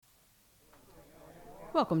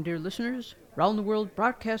Welcome, dear listeners. Round the World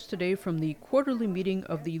broadcast today from the quarterly meeting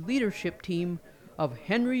of the leadership team of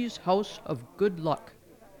Henry's House of Good Luck.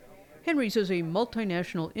 Henry's is a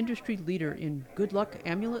multinational industry leader in good luck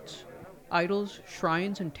amulets, idols,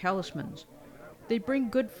 shrines, and talismans. They bring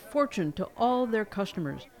good fortune to all their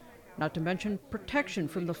customers, not to mention protection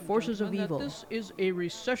from the forces of evil. This is a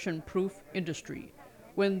recession-proof industry.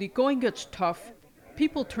 When the going gets tough,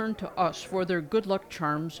 people turn to us for their good luck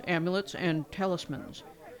charms, amulets, and talismans.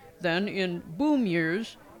 Then, in boom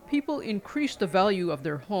years, people increase the value of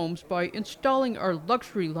their homes by installing our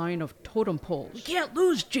luxury line of totem poles. You can't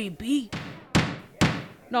lose, JB.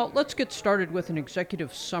 Now, let's get started with an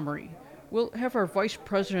executive summary. We'll have our Vice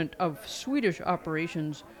President of Swedish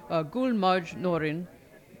Operations, Gull-Maj Norin,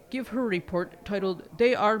 give her report titled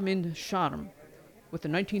Det Ar Min Charm, with the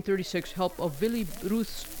 1936 help of Willy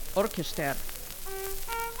Rooths Orkester.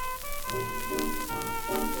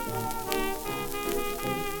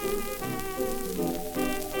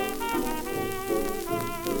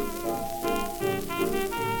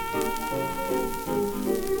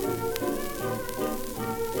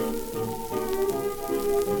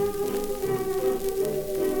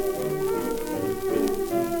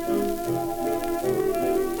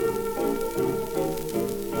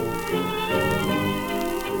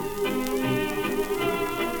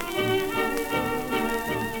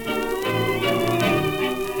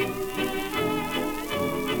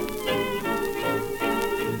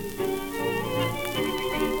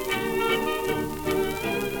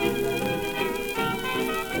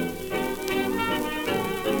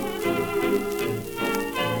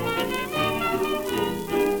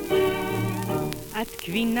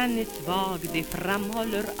 Kvinnan är svag, det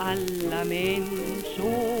framhåller alla män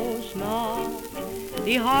så snart.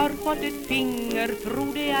 De har fått ett finger,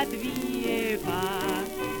 tror de att vi är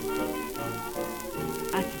fast.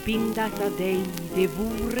 Att bindas av dig, det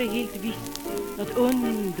vore helt visst något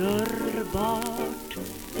underbart.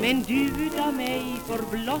 Men du utav mig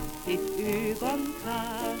får blott ett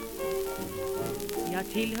ögonkast. Jag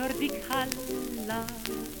tillhör de kalla,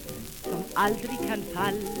 som aldrig kan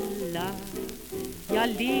falla. Jag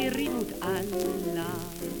ler emot alla,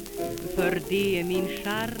 för det är min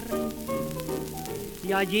charm.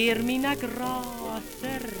 Jag ger mina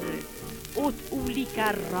graser åt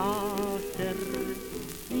olika raser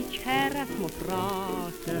i kära små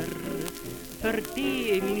fraser, för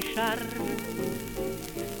det är min charm.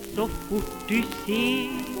 Så fort du ser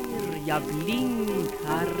jag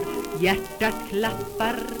blinkar, hjärtat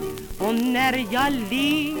klappar, och när jag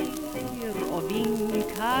ler och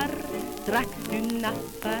vinkar strax du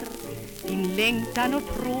nappar. Din längtan och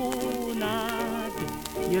trånad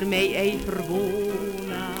gör mig ej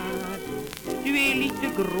förvånad. Du är lite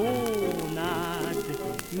grånad,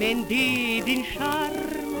 men det är din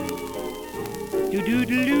charm.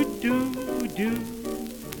 Du-du-du-du-du-du,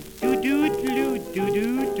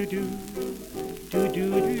 du-du-du-du-du-du,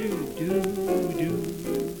 du-du-du-du-du,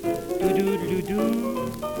 du-du-du-du.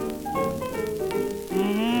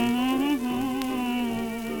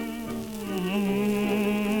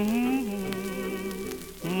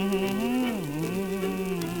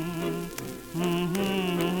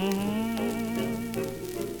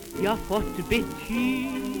 Jag fått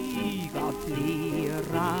betyg av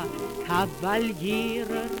flera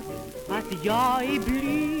kavaljerer att jag är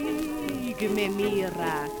blyg med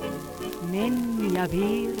mera. Men jag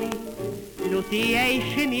ber, låt dig ej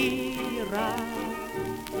genera.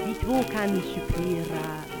 Vi två kan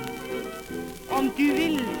supplera om du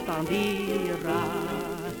vill spandera,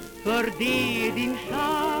 för det är din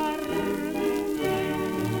charm.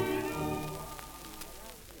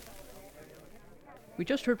 We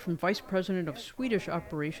just heard from Vice President of Swedish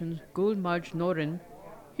Operations, Gull-Maj Norin,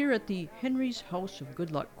 here at the Henry's House of Good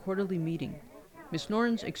Luck quarterly meeting. Ms.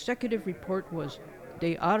 Norin's executive report was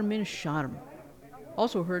Det Ar Min Charm.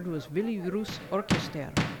 Also heard was Willy Rooths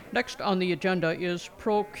Orkester. Next on the agenda is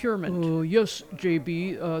procurement. Yes,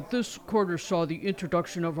 JB, this quarter saw the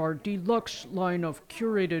introduction of our deluxe line of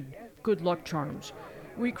curated good luck charms.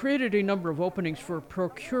 We created a number of openings for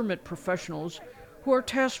procurement professionals who are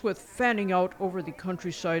tasked with fanning out over the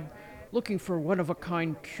countryside looking for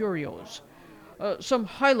one-of-a-kind curios. Some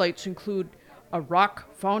highlights include a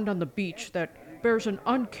rock found on the beach that bears an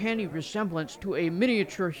uncanny resemblance to a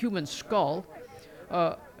miniature human skull,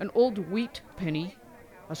 an old wheat penny,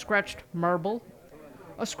 a scratched marble,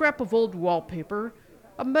 a scrap of old wallpaper,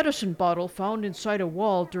 a medicine bottle found inside a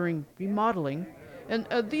wall during remodeling, and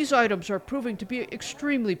these items are proving to be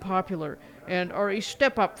extremely popular and are a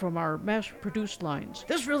step up from our mass-produced lines.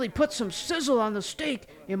 This really puts some sizzle on the steak,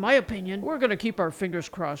 in my opinion. We're going to keep our fingers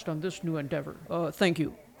crossed on this new endeavor. Thank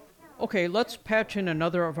you. Okay, let's patch in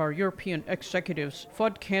another of our European executives,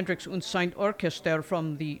 Fud Candrix und sein Orchester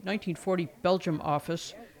from the 1940 Belgium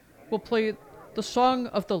office, will play the Song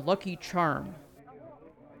of the Lucky Charm.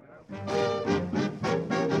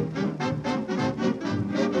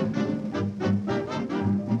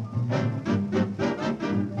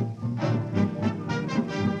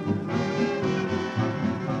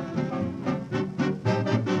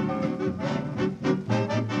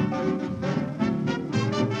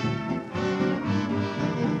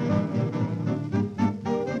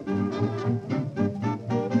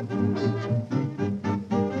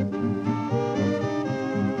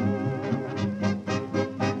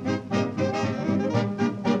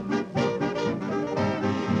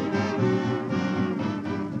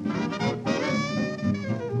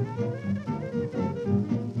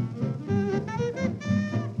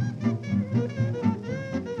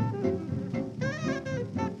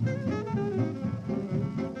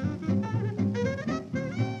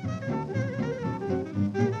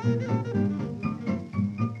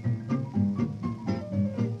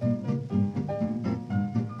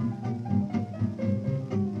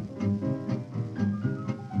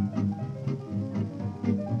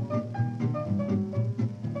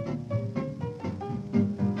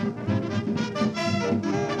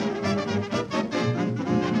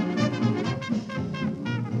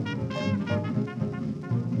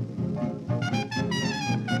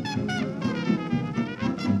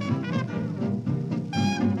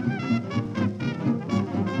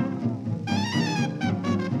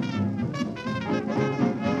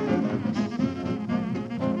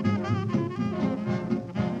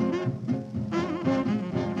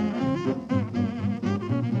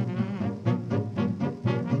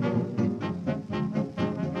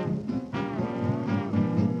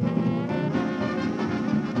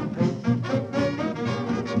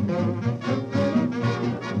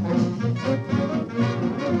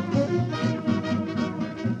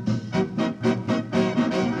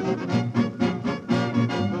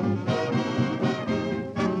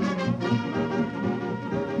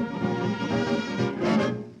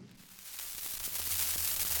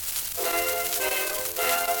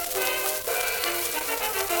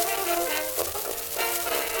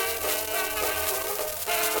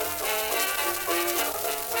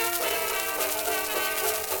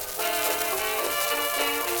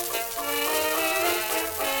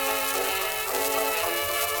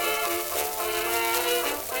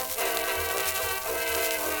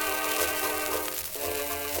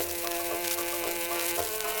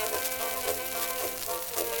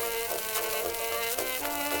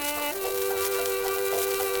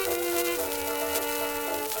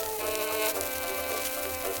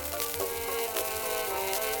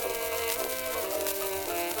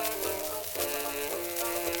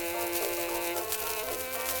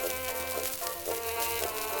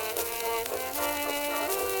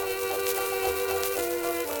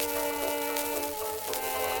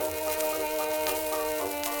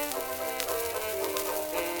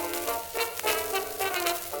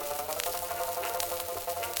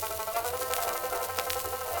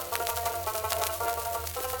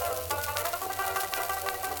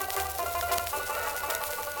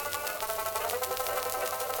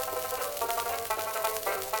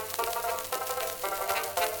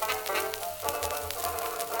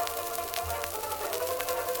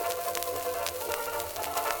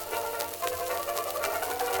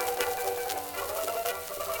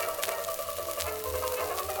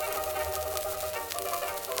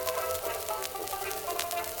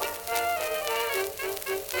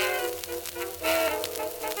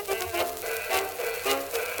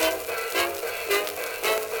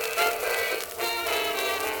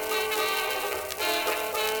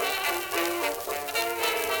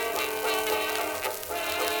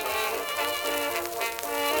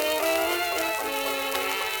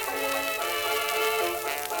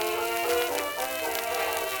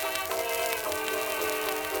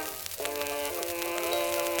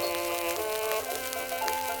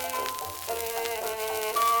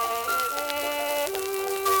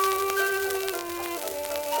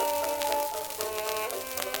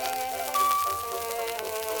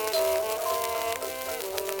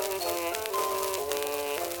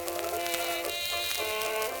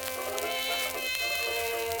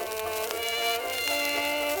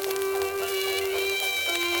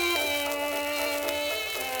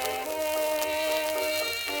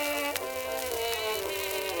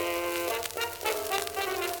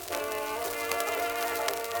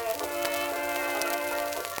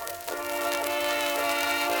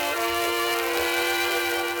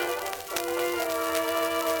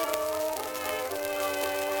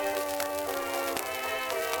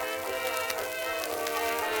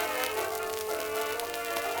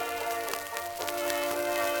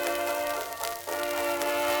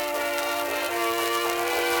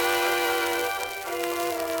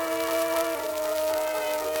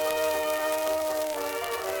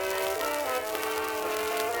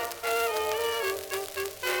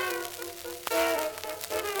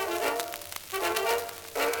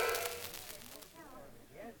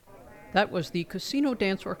 That was the Casino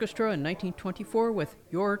Dance Orchestra in 1924 with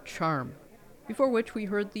Your Charm, before which we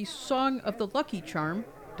heard the Song of the Lucky Charm,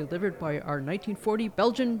 delivered by our 1940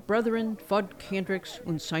 Belgian brethren Fud Candrix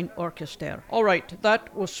und sein Orchester. All right,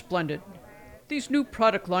 that was splendid. These new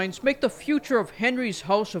product lines make the future of Henry's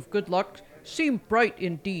House of Good Luck seem bright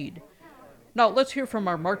indeed. Now let's hear from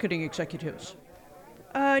our marketing executives.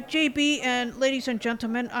 JB and ladies and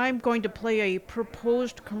gentlemen, I'm going to play a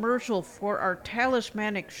proposed commercial for our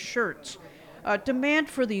talismanic shirts. Demand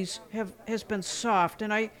for these has been soft,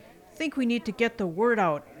 and I think we need to get the word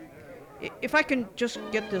out. If I can just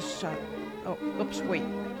get this... wait.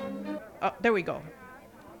 There we go.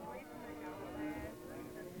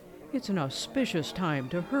 It's an auspicious time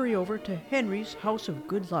to hurry over to Henry's House of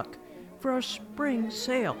Good Luck for our spring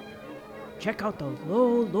sale. Check out the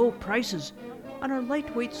low prices on our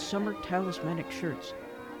lightweight summer talismanic shirts.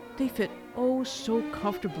 They fit oh so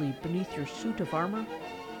comfortably beneath your suit of armor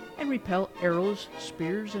and repel arrows,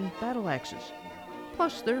 spears, and battle axes.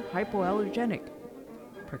 Plus, they're hypoallergenic.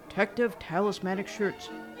 Protective talismanic shirts.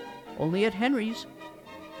 Only at Henry's.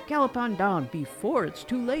 Gallop on down before it's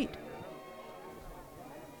too late.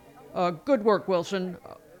 Good work, Wilson.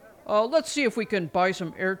 Let's see if we can buy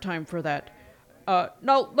some airtime for that.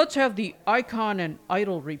 Now, let's have the Icon and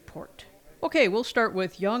Idol report. Okay, we'll start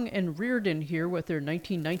with Young and Reardon here with their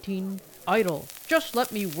 1919 Idol, Just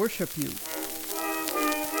Let Me Worship You.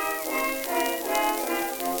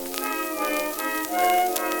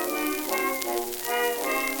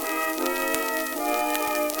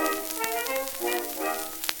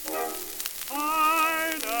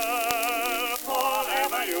 Idol,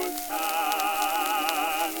 forever you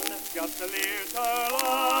stand, just a little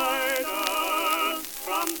idol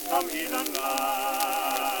from some heathen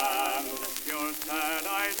land. Your sad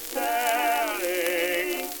eyes staring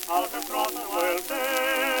out across the world,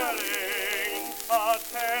 bearing a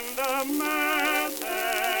tender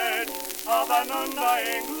message of an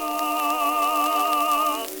undying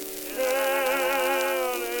love, telling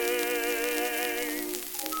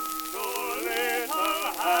two little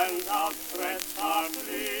hands outstretched are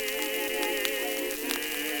pleading,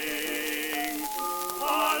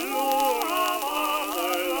 allure of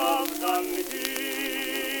other loves unheeding,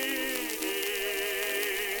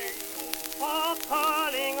 for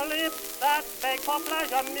calling lips that beg for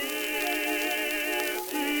pleasure missing,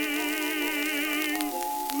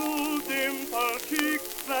 blue dimple cheeks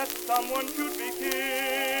that someone should be kissing.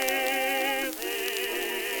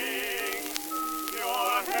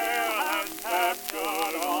 Your hair has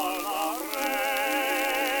captured all the radiance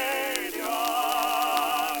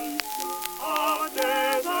of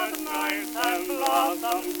desert nights and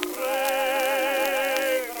blossom fragrance.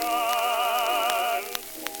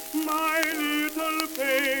 My little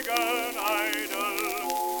pagan idol,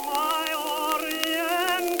 my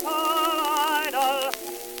oriental idol,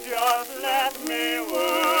 just let me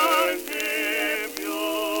worship you.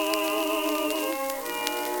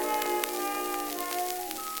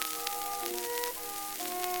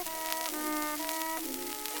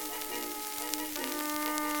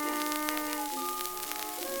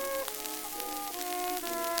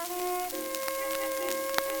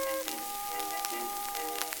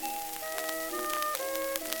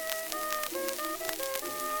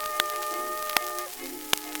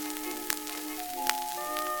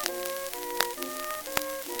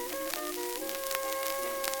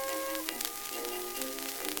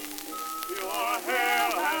 Your hair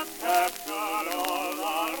has captured all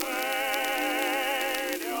the radiance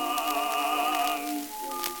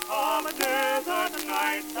of desert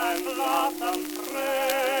nights and blossom fragrance.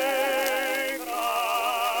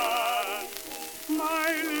 My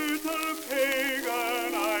little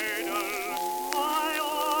pagan idol, my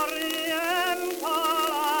oriental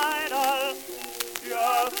idol,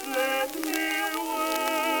 just let me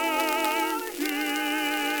worship you.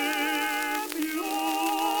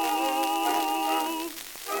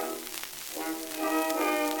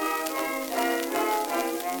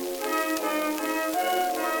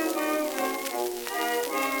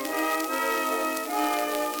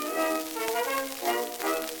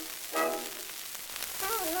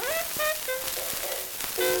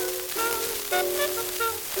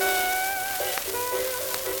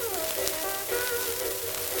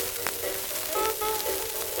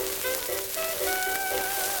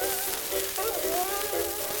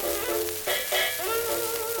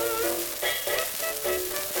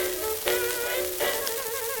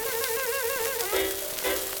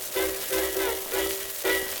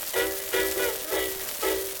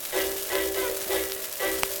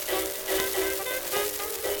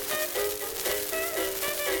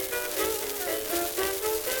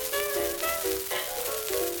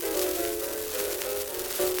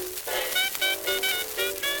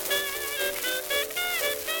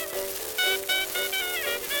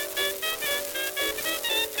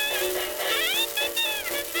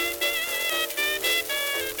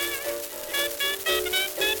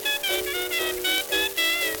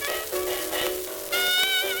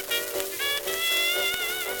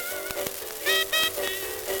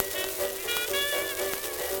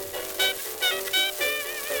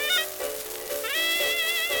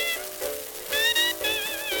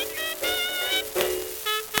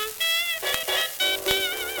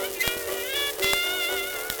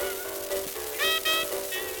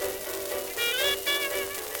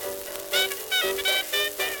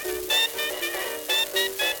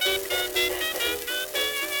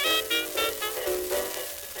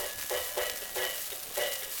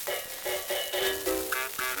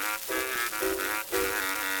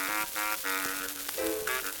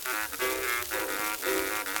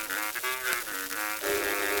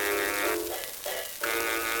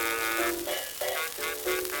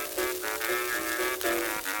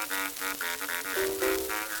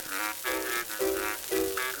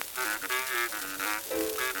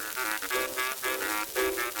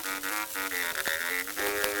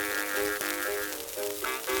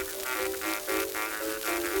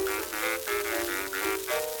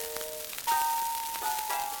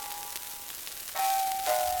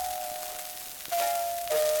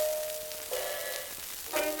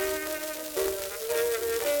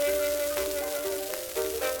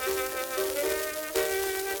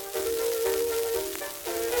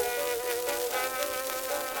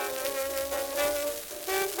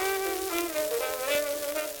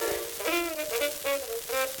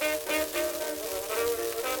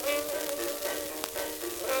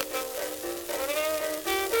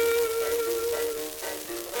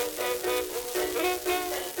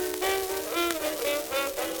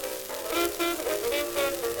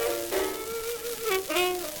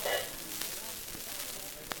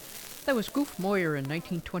 That was Goof Moyer in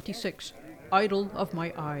 1926, Idol of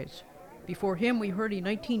My Eyes. Before him, we heard a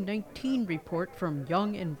 1919 report from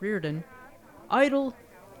Young and Reardon, Idol,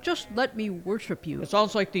 Just Let Me Worship You. It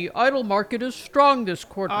sounds like the idol market is strong this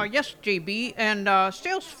quarter. Yes, JB, and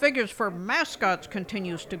sales figures for mascots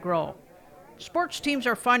continues to grow. Sports teams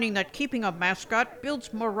are finding that keeping a mascot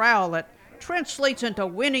builds morale that translates into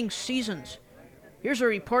winning seasons. Here's a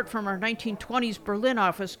report from our 1920s Berlin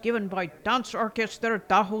office given by Dance Orchestra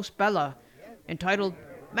Dajos Béla, entitled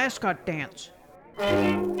Mascot Dance.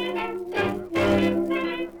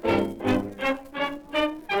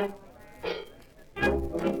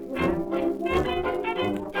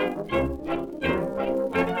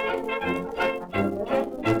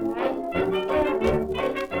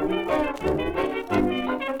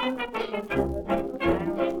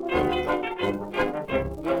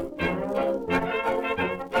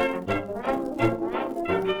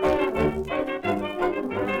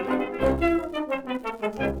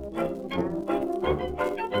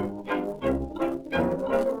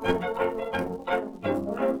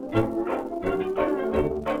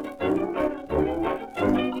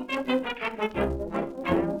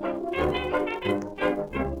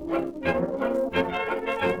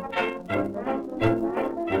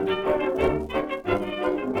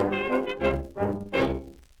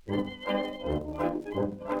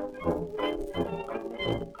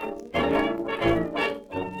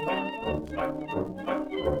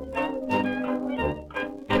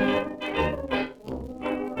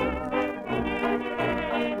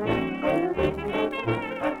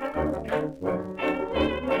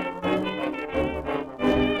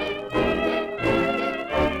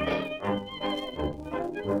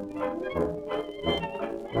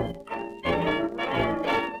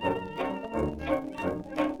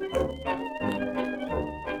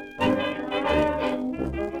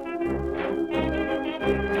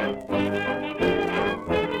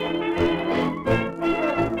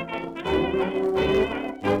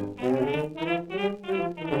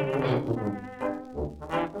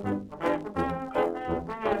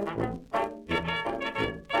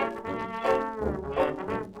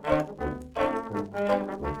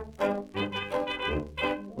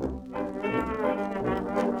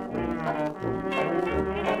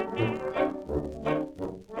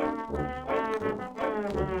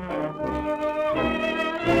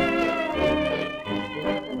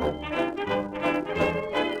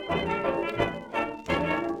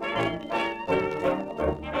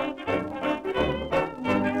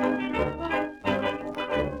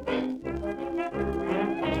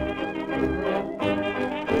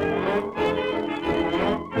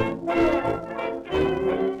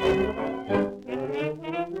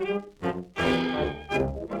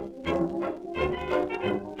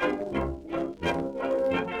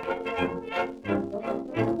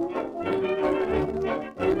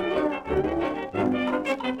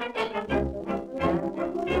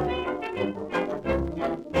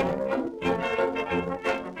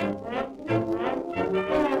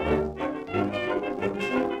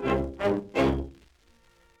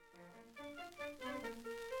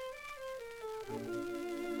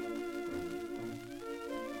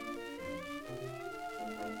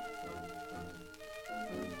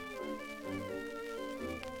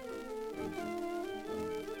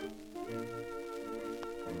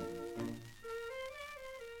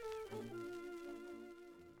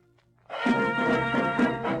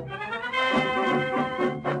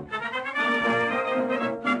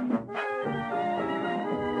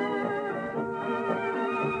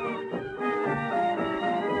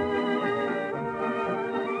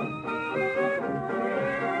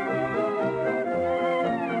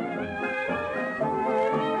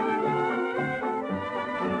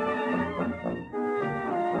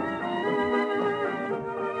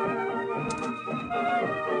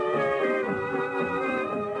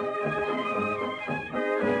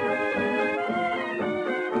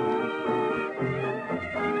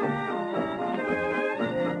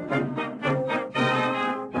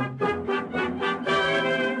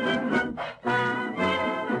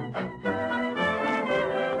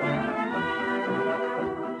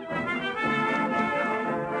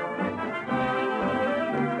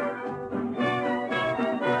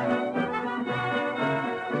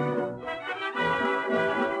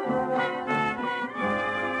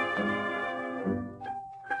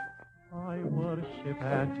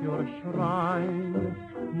 at your shrine,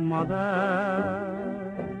 Mother.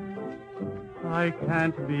 I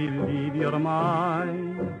can't believe you're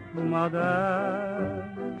mine, Mother.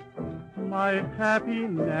 My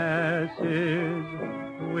happiness is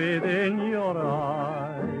within your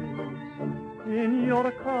eyes, in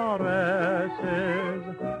your caresses,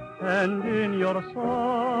 and in your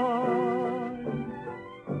side.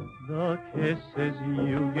 The kisses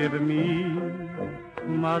you give me,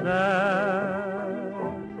 Madame,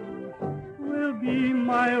 will be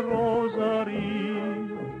my rosary,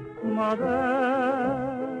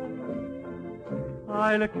 Madame.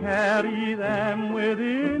 I'll carry them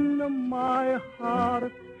within my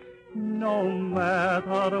heart, no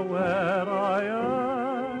matter where I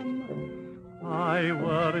am. I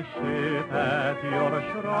worship at your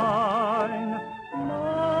shrine,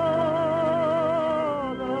 Mother.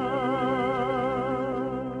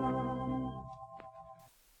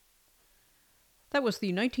 That was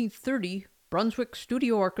the 1930 Brunswick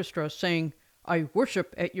Studio Orchestra saying, "I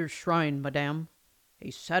worship at your shrine, Madame,"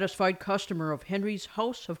 a satisfied customer of Henry's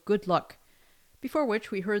House of Good Luck, before which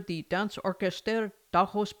we heard the Dansekorkester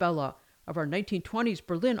Dajos Béla of our 1920s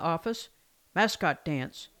Berlin office, Mascot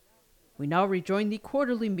Dans. We now rejoin the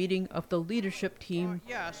quarterly meeting of the leadership team.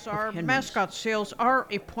 Yes, our Henry's. mascot sales are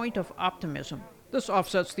a point of optimism. This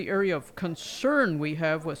offsets the area of concern we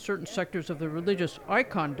have with certain sectors of the religious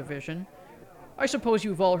icon division. I suppose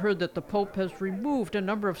you've all heard that the Pope has removed a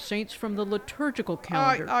number of saints from the liturgical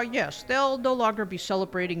calendar. Yes, they'll no longer be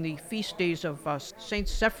celebrating the feast days of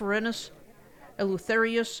Saints Zephyrinus,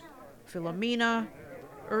 Eleutherius, Philomena,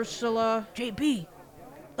 Ursula. JB,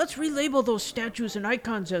 let's relabel those statues and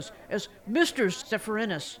icons as Mr.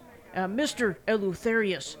 Zephyrinus, Mr.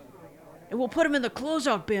 Eleutherius, and we'll put them in the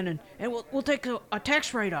closeout bin, and we'll take a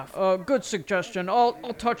tax write-off. Good suggestion. I'll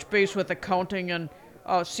touch base with accounting and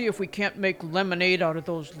see if we can't make lemonade out of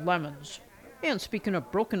those lemons. And speaking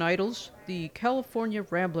of broken idols, the California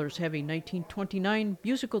Ramblers have a 1929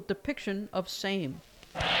 musical depiction of same.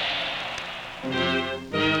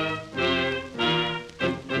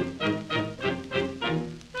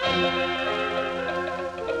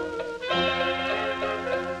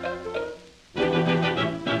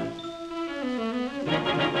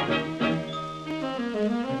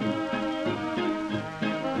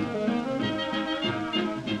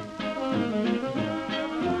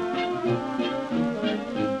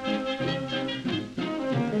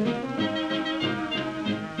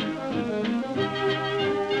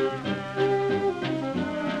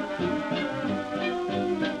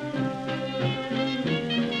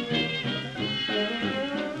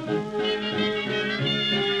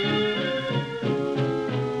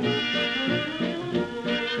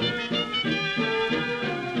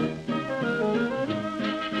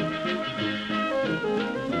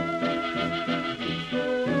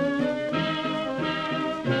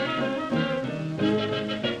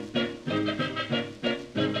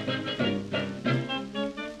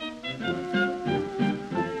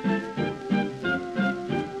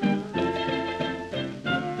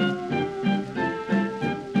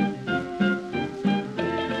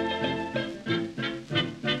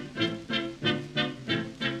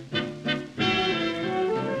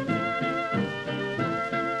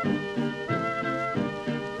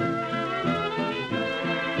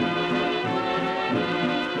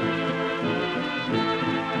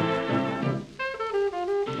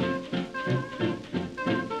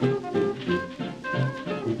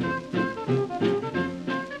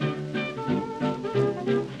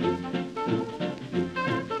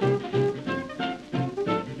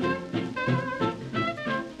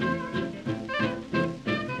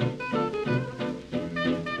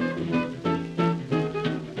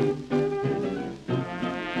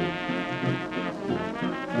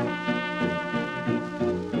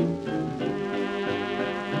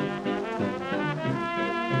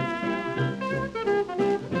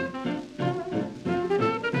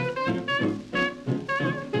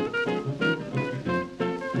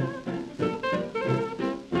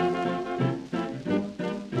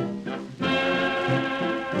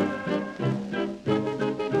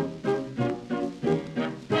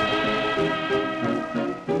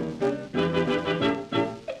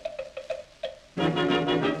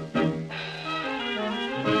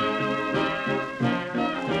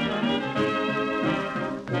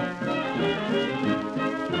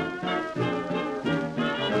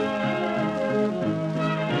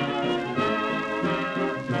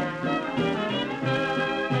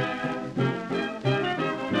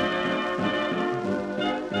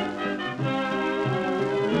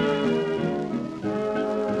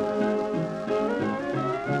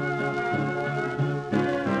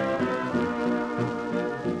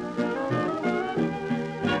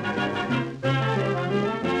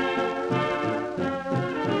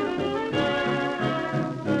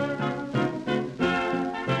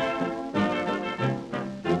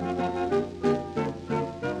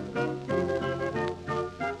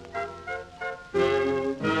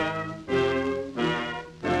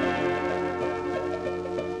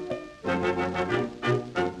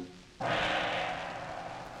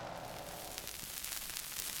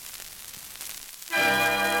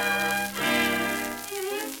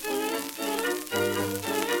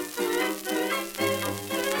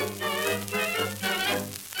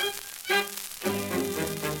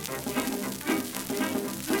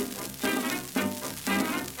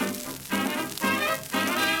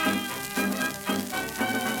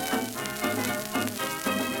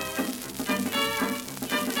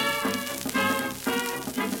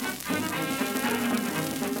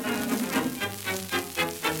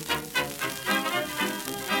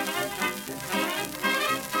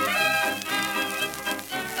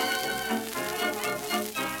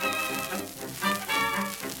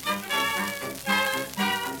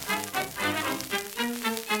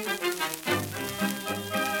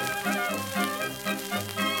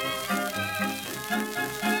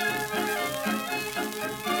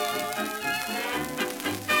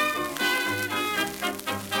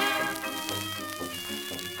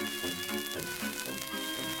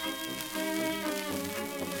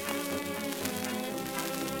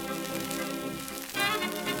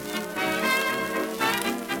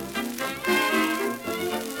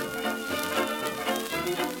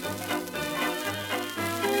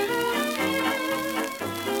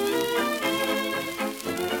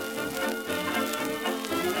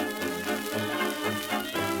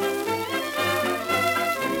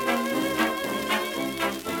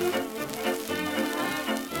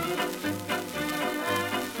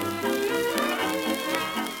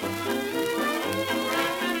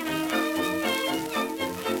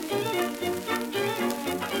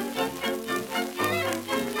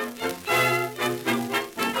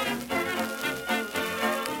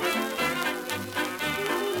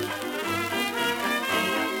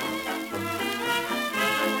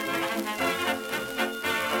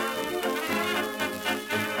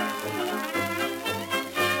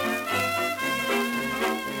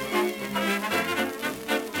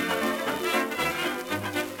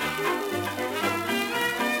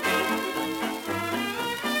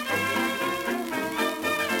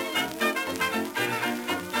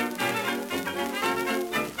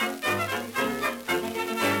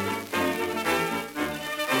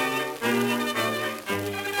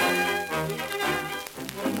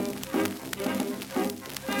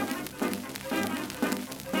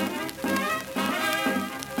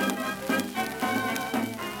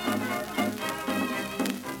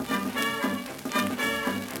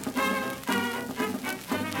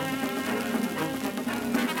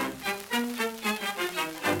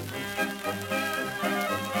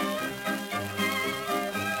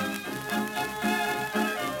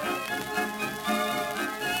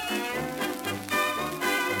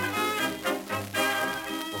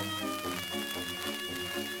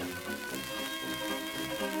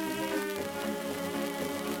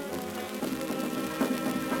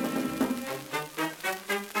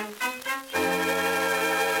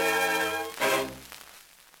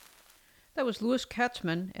 That was Louis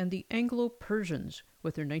Katzman and the Anglo-Persians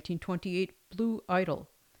with their 1928 Blue Idol,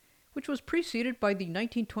 which was preceded by the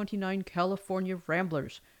 1929 California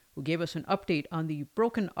Ramblers, who gave us an update on the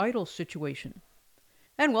broken idol situation.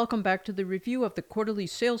 And welcome back to the review of the quarterly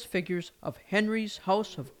sales figures of Henry's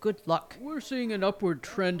House of Good Luck. We're seeing an upward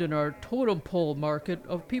trend in our totem pole market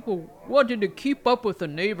of people wanting to keep up with the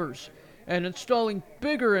neighbors and installing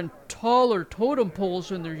bigger and taller totem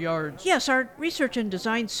poles in their yards. Yes, our research and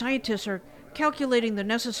design scientists are calculating the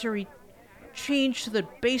necessary change to the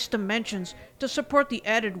base dimensions to support the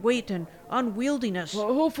added weight and unwieldiness.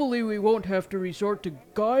 Well, hopefully we won't have to resort to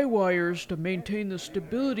guy wires to maintain the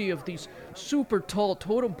stability of these super tall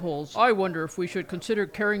totem poles. I wonder if we should consider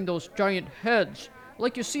carrying those giant heads,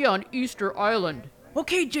 like you see on Easter Island.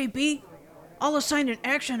 Okay, JB. I'll assign an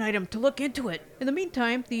action item to look into it. In the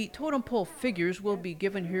meantime, the totem pole figures will be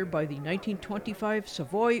given here by the 1925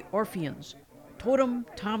 Savoy Orpheans, Totem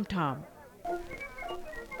Tom Tom.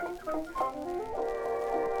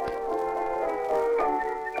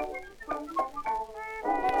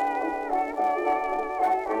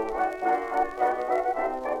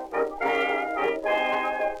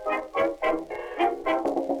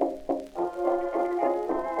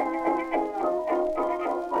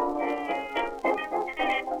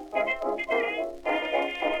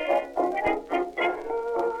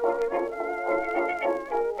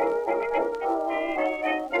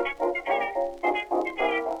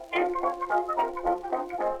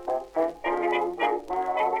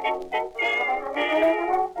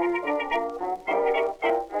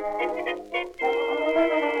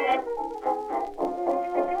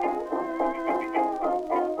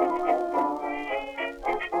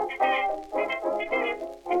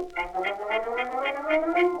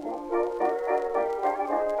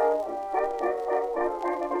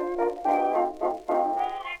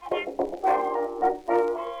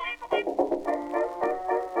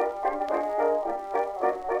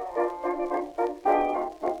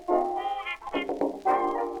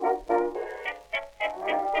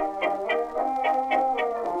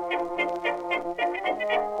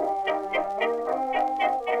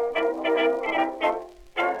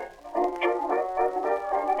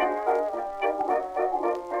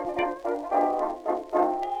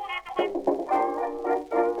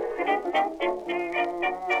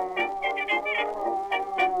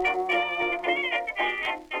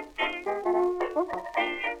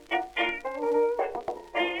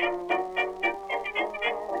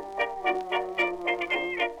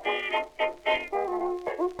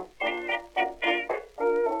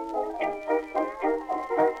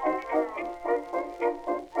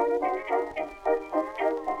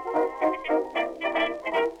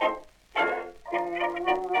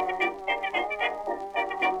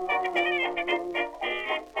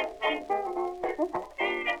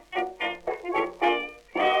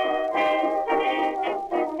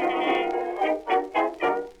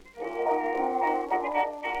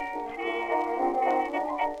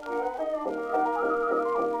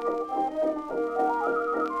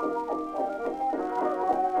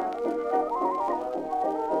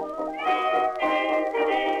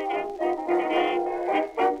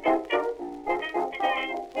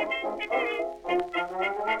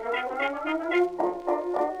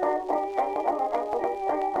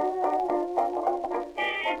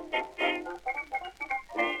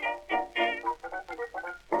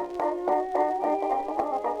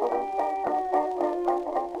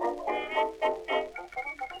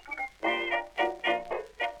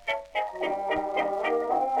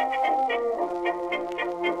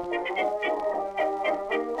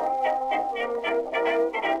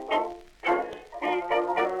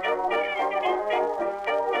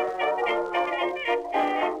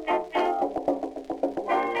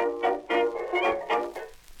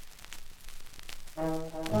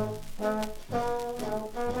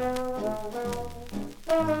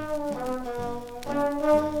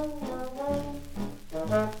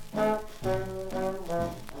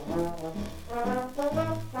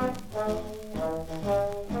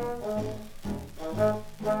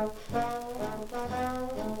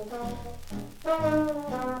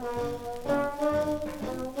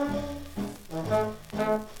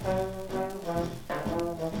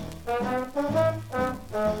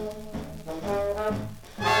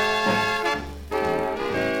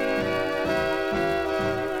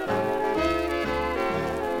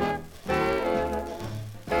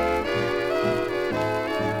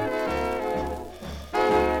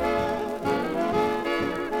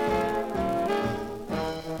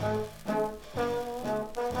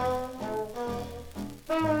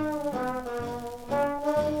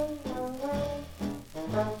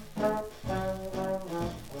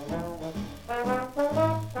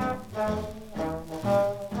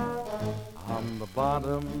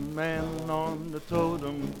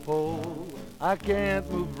 I can't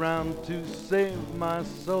move round to save my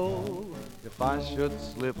soul. If I should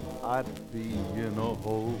slip, I'd be in a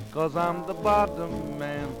hole. 'Cause I'm the bottom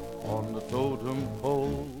man on the totem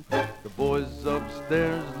pole. The boys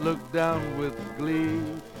upstairs look down with glee.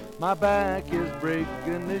 My back is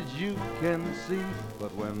breaking as you can see.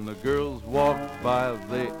 But when the girls walk by,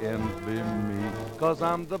 they envy me. 'Cause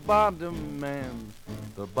I'm the bottom man,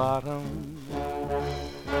 the bottom.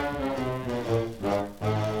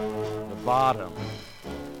 The bottom.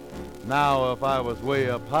 Now if I was way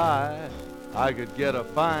up high, I could get a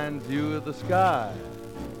fine view of the sky.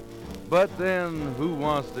 But then who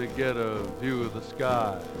wants to get a view of the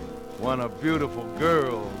sky when a beautiful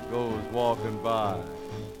girl goes walking by?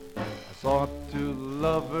 I saw two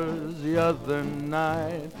lovers the other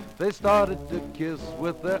night. They started to kiss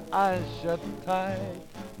with their eyes shut tight.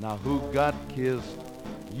 Now who got kissed?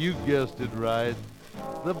 You guessed it right.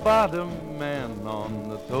 The bottom man on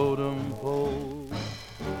the totem pole.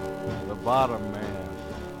 The bottom man,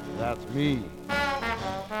 that's me.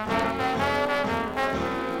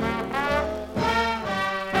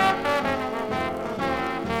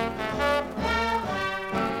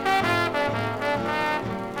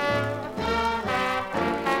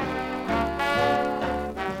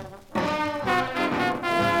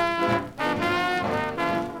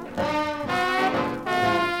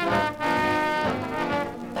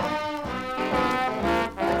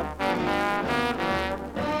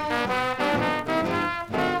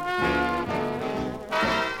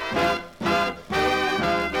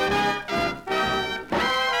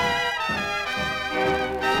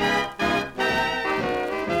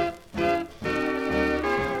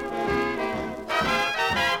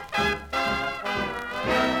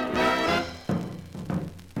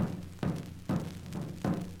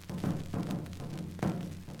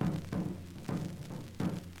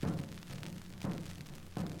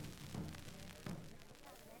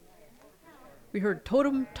 We heard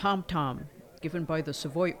Totem Tom Tom, given by the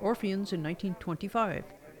Savoy Orpheans in 1925,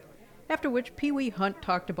 after which Pee Wee Hunt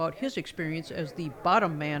talked about his experience as the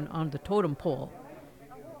bottom man on the totem pole.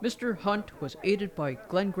 Mr. Hunt was aided by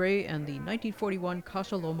Glen Gray and the 1941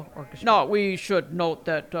 Casa Loma Orchestra. Now, we should note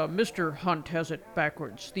that Mr. Hunt has it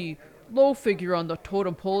backwards. The low figure on the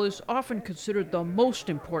totem pole is often considered the most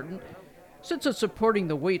important, since it's supporting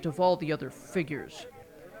the weight of all the other figures.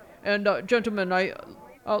 And, gentlemen,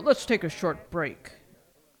 let's take a short break.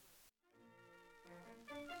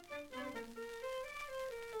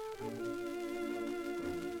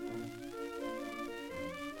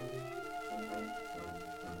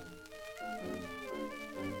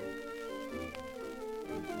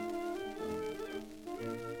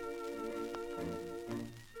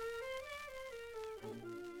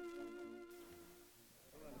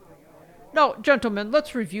 Now, gentlemen,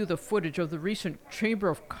 let's review the footage of the recent Chamber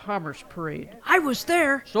of Commerce parade. I was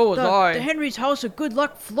there. So was I. The Henry's House of Good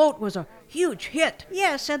Luck float was a huge hit.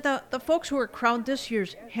 Yes, and the folks who were crowned this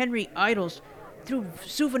year's Henry Idols threw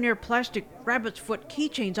souvenir plastic rabbit's foot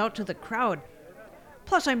keychains out to the crowd.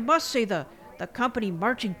 Plus, I must say the company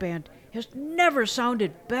marching band has never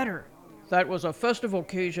sounded better. That was a festive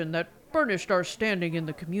occasion that burnished our standing in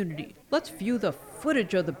the community. Let's view the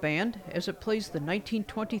footage of the band as it plays the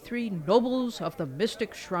 1923 Nobles of the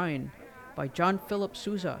Mystic Shrine by John Philip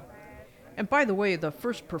Sousa. And by the way, the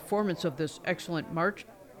first performance of this excellent march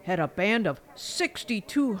had a band of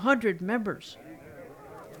 6,200 members.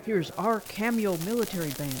 Here's our Cameo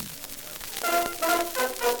Military Band.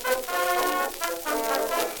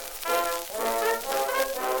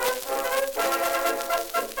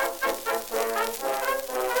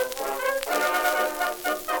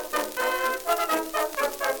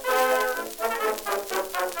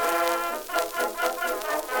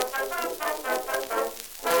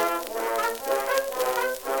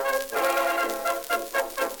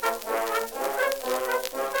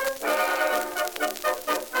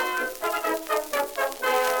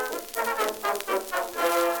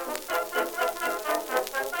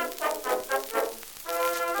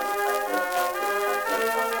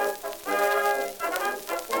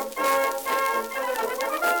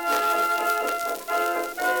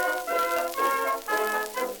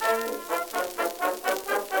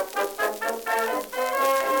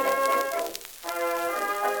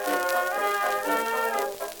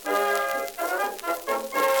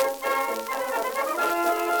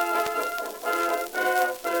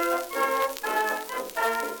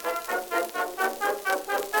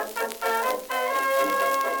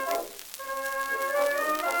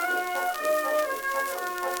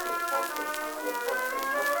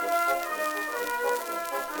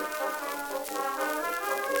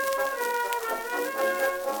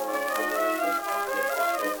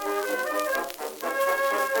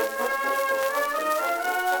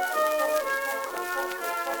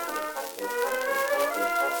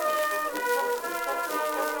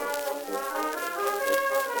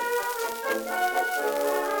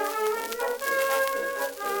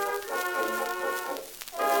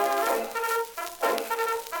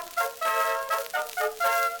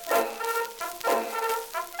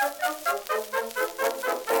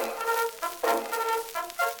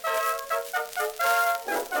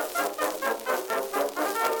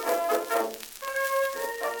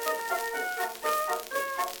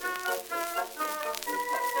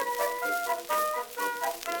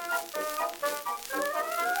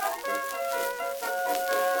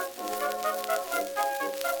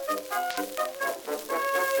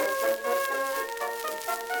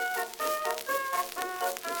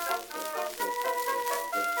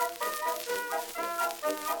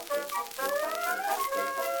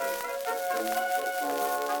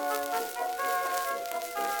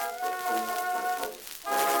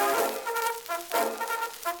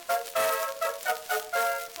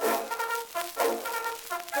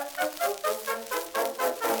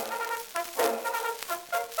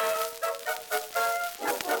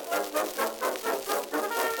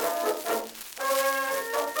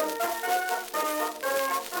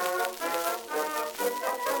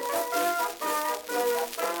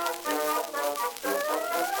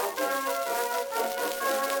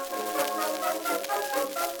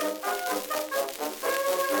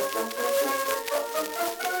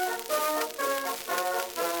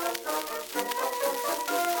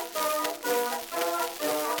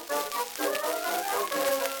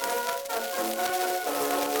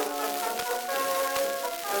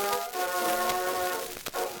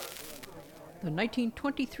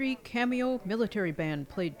 1923 Cameo Military Band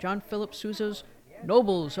played John Philip Sousa's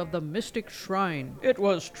Nobles of the Mystic Shrine. It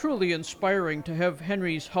was truly inspiring to have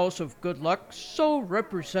Henry's House of Good Luck so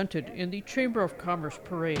represented in the Chamber of Commerce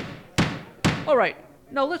parade. All right,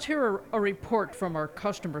 now let's hear a report from our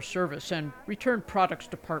customer service and return products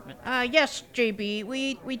department. Yes, JB,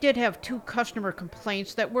 we did have 2 customer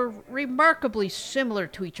complaints that were remarkably similar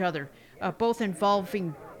to each other, both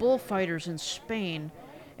involving bullfighters in Spain.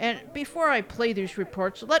 And before I play these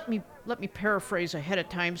reports, let me paraphrase ahead of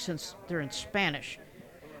time since they're in Spanish.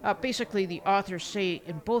 Basically, the authors say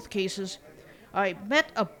in both cases, I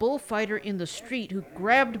met a bullfighter in the street who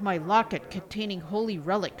grabbed my locket containing holy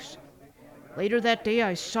relics. Later that day,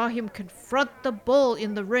 I saw him confront the bull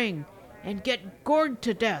in the ring and get gored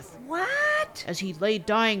to death. What? As he lay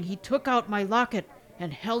dying, he took out my locket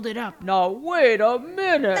and held it up. Now, wait a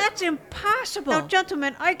minute! That's impossible! Now,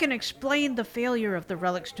 gentlemen, I can explain the failure of the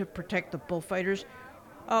relics to protect the bullfighters.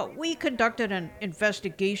 We conducted an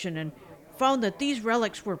investigation and found that these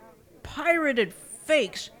relics were pirated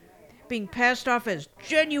fakes being passed off as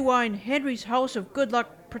genuine Henry's House of Good Luck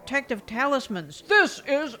protective talismans. This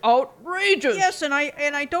is outrageous! Yes, and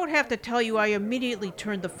I don't have to tell you I immediately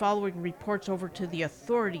turned the following reports over to the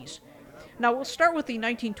authorities. Now, we'll start with the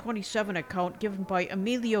 1927 account given by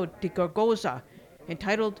Emilio De Gorgorza,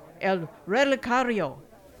 entitled El Relicario.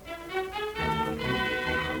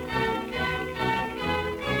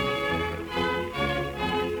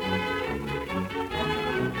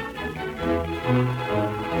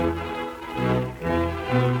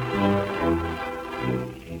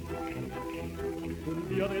 Un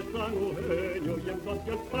día de sangueño yendo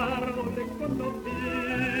hacia el pardo te conocí.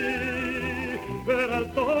 Ver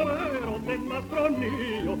al torero de más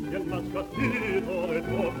tronillo y el más castizo de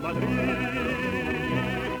todo Madrid.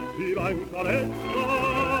 Iba en cabeza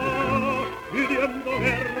pidiendo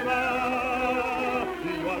guerra y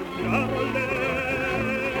yo al mirarle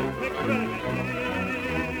me creí.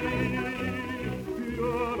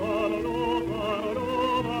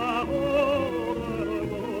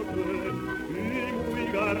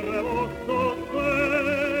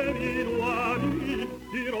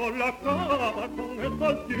 La cava con el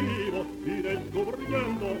saltivo y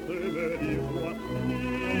descubriéndose me dijo así: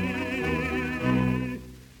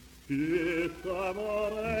 esa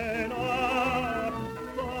morena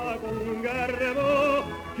está con un guerrero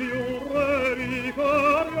y un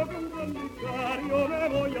relicario me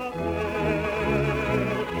voy a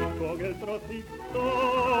hacer con el trocito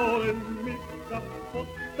de mi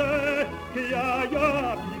capote que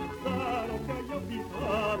haya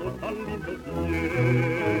pisado tan lindo pie.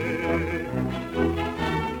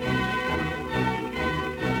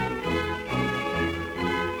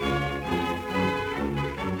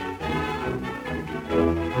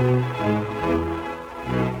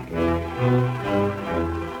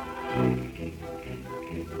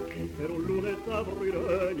 Pero un lunes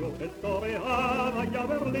aburrireño que toreaba y a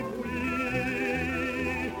verle fui.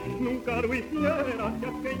 Nunca lo hiciera que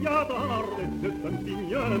aquella tarde de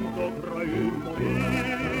sentimiento creí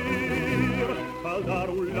morir. Al dar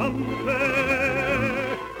un lance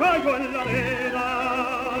cayó en la arena,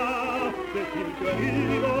 que sin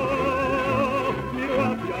querido miró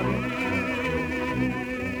hacia mí.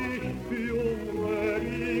 Y un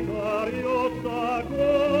relicario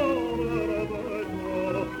sacó del pecho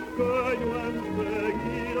que yo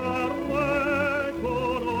enseguida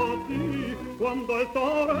reconocí. Cuando el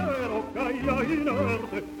torero caía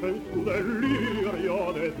inerte en su delirio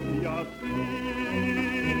decía así: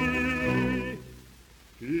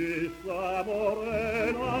 esa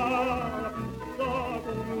morena está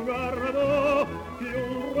con un gardo y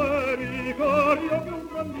un relicario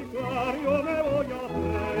me voy a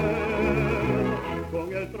hacer con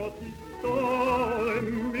el trocito de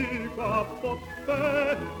mi capote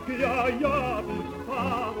que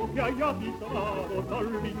haya pisado tan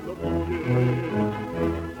lindo pie.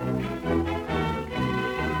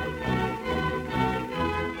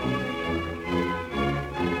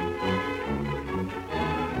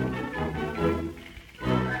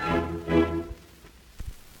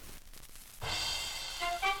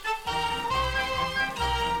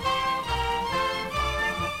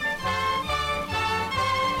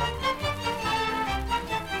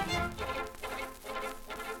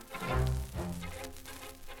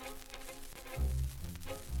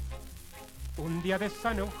 Un día de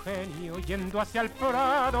San Eugenio, yendo hacia el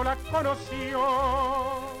Prado, la conoció.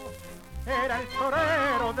 Era el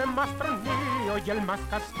torero de más tronillo y el más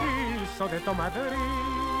castizo de toda Madrid.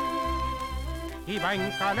 Iba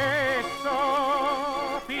en calesa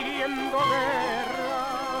pidiendo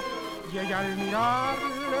guerra y ella al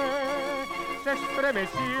mirarle se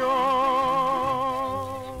estremeció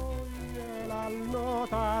y él al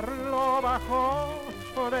notarlo bajó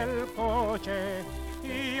del coche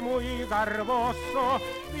y muy garboso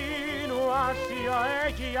vino hacia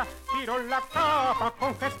ella, tiró la capa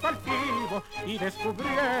con gesto altivo y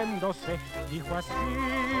descubriéndose dijo así: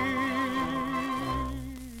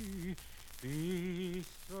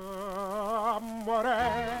 pisa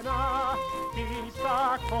morena,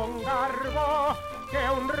 pisa con garbo, que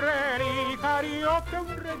un relicario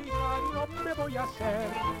me voy a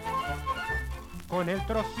hacer con el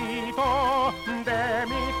trocito de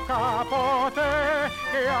mi capote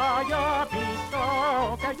que haya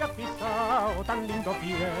pisado tan lindo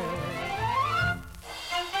pie.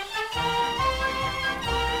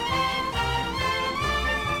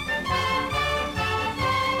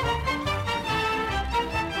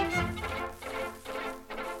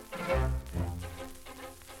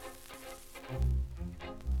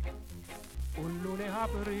 Un lunes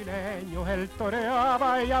abrileño él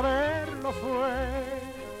toreaba y a verlo fue.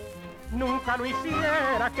 Nunca lo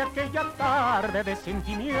hiciera que aquella tarde de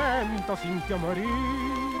sentimiento sintió morir.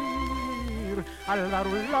 Al dar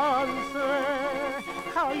un lance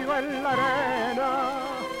cayó en la arena,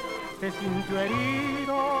 se sintió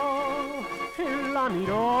herido y la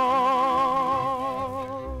miró.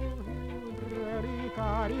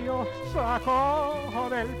 Relicario sacó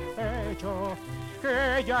del pecho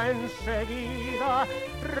que ella enseguida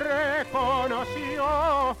reconoció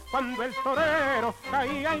cuando el torero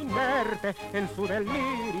caía inerte en su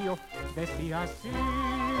delirio, decía así: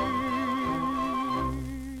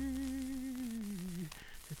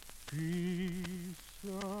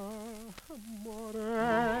 pisa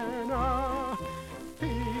morena,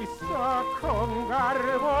 pisa con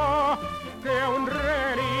garbo, que un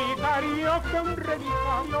relicario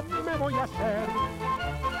me voy a hacer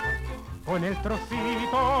con el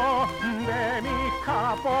trocito de mi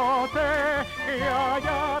capote que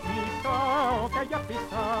haya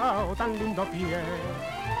pisado tan lindo pie.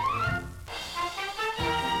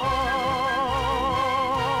 Oh,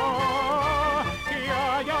 que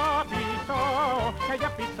haya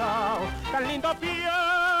pisado tan lindo pie.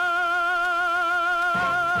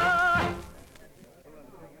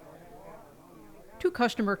 Two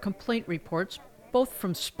customer complaint reports, both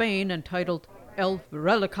from Spain, entitled El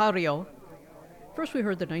Relicario. First we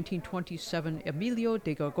heard the 1927 Emilio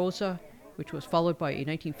De Gorgorza, which was followed by a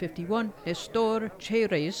 1951 Nestor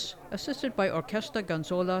Chayres, assisted by Orquesta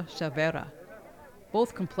Gonzalo Savera.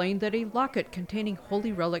 Both complained that a locket containing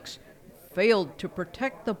holy relics failed to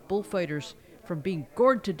protect the bullfighters from being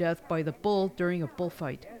gored to death by the bull during a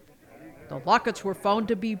bullfight. The lockets were found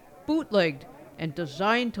to be bootlegged and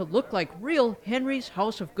designed to look like real Henry's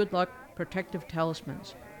House of Good Luck protective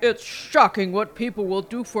talismans. It's shocking what people will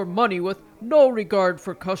do for money with no regard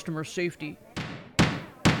for customer safety.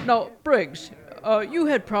 Now, Briggs, you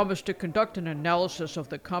had promised to conduct an analysis of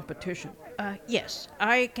the competition. Yes,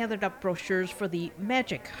 I gathered up brochures for the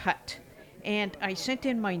Magic Hut, and I sent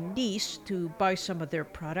in my niece to buy some of their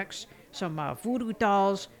products, some voodoo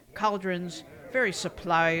dolls, cauldrons, various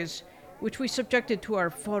supplies, which we subjected to our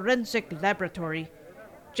forensic laboratory.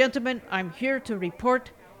 Gentlemen, I'm here to report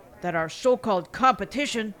that our so-called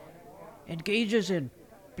competition engages in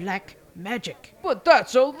black magic. But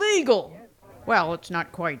that's illegal! Well, it's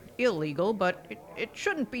not quite illegal, but it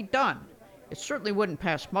shouldn't be done. It certainly wouldn't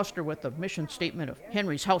pass muster with the mission statement of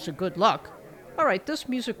Henry's House of Good Luck. All right, this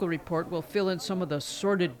musical report will fill in some of the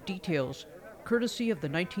sordid details, courtesy of the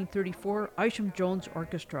 1934 Isham Jones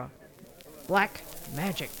Orchestra. Black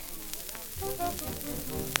Magic.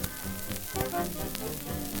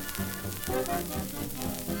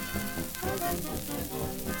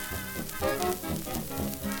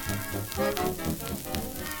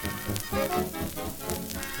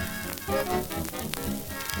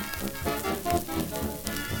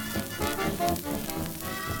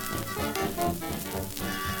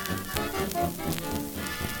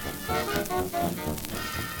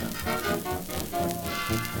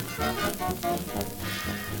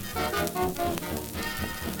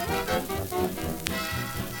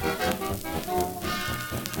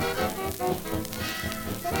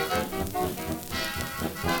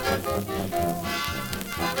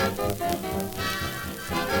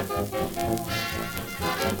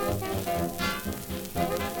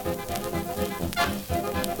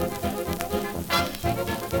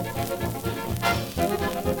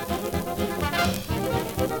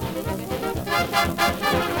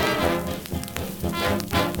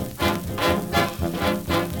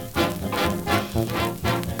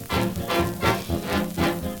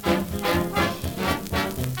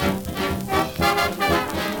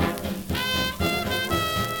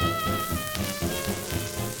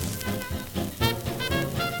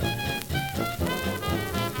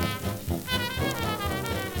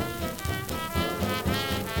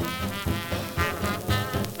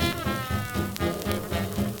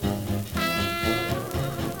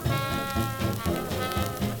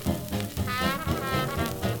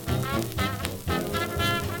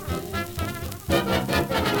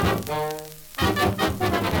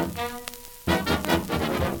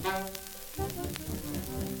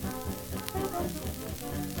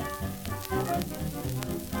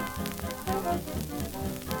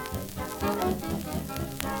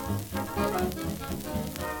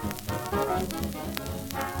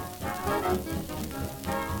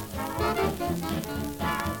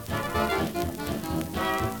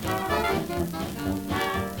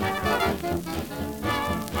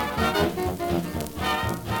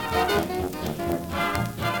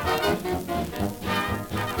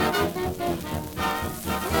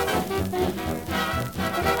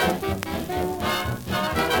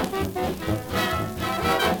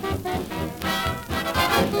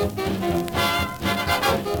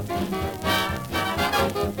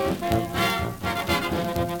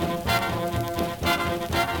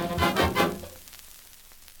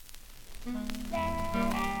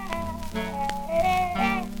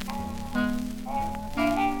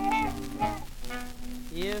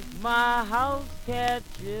 my house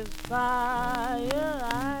catches fire,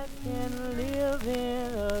 I can live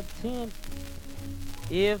in a tent.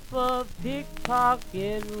 If a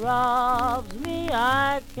pickpocket robs me,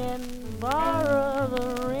 I can borrow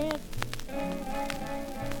the rent.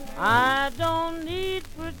 I don't need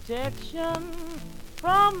protection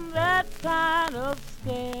from that kind of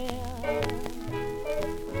scare.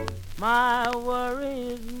 My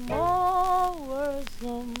worry is more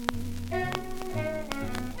worrisome.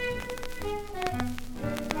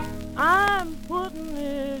 I'm putting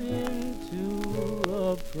it into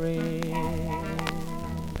a prayer.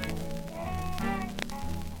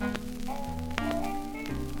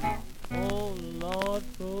 Oh Lord,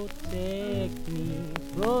 protect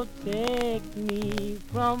me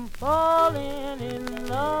from falling in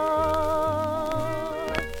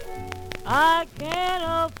love. I can't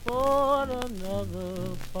afford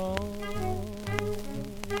another fall.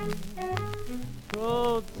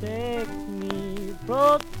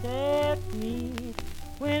 Protect me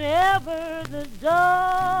whenever the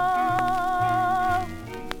dove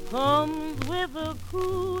comes with a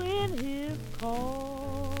coo in his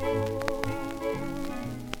call.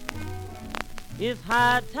 It's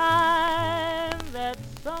high time that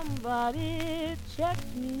somebody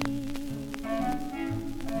checked me.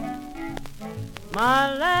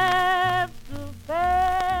 My last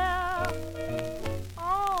affair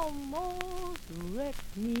almost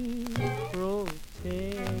wrecked me.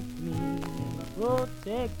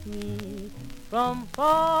 Protect me from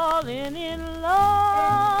falling in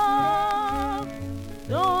love.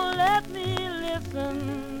 Don't let me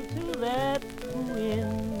listen to that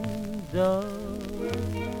cooing dove.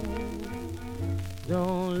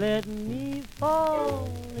 Don't let me fall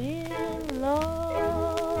in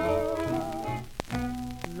love.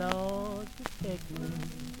 Lord,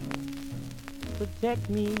 protect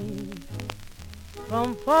me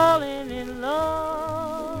from falling in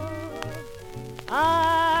love.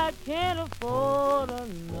 I can't afford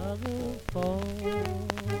another fall.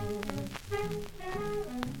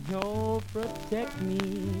 No, protect me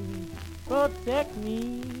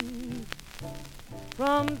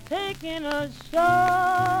from taking a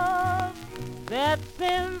shot that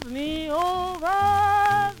sends me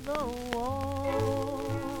over the wall.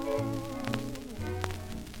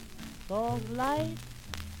 Soft light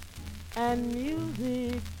and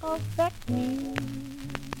music affect me.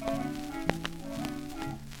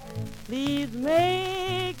 Please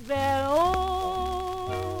make that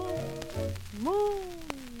old moon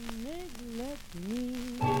neglect me.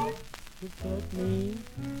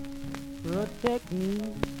 Protect me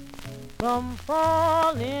from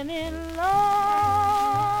falling in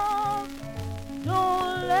love.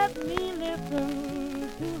 Don't let me listen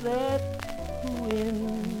to that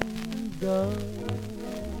cooing dove.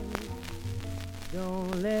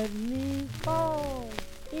 Don't let me fall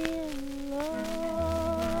in love.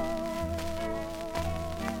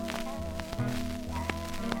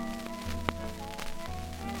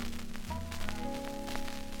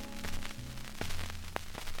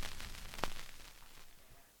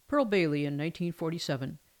 Pearl Bailey in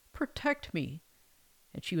 1947, Protect Me,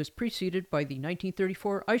 and she was preceded by the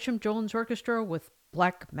 1934 Isham Jones Orchestra with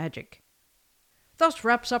Black Magic. Thus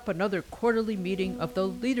wraps up another quarterly meeting of the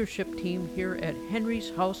leadership team here at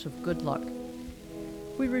Henry's House of Good Luck.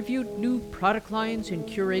 We reviewed new product lines and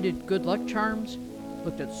curated good luck charms,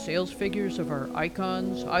 looked at sales figures of our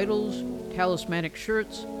icons, idols, talismanic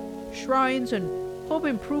shirts, shrines, and home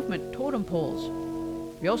improvement totem poles.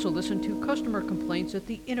 We also listened to customer complaints at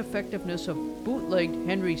the ineffectiveness of bootlegged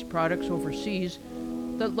Henry's products overseas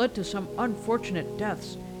that led to some unfortunate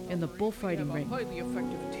deaths in the bullfighting ring. Highly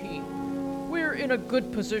effective team. We're in a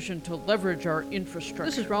good position to leverage our infrastructure.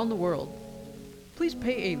 This is Round the World. Please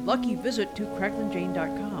pay a lucky visit to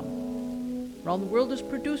cracklinjane.com. Round the World is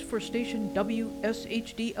produced for station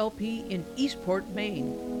WSHD-LP in Eastport,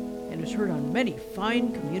 Maine, and is heard on many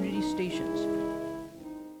fine community stations.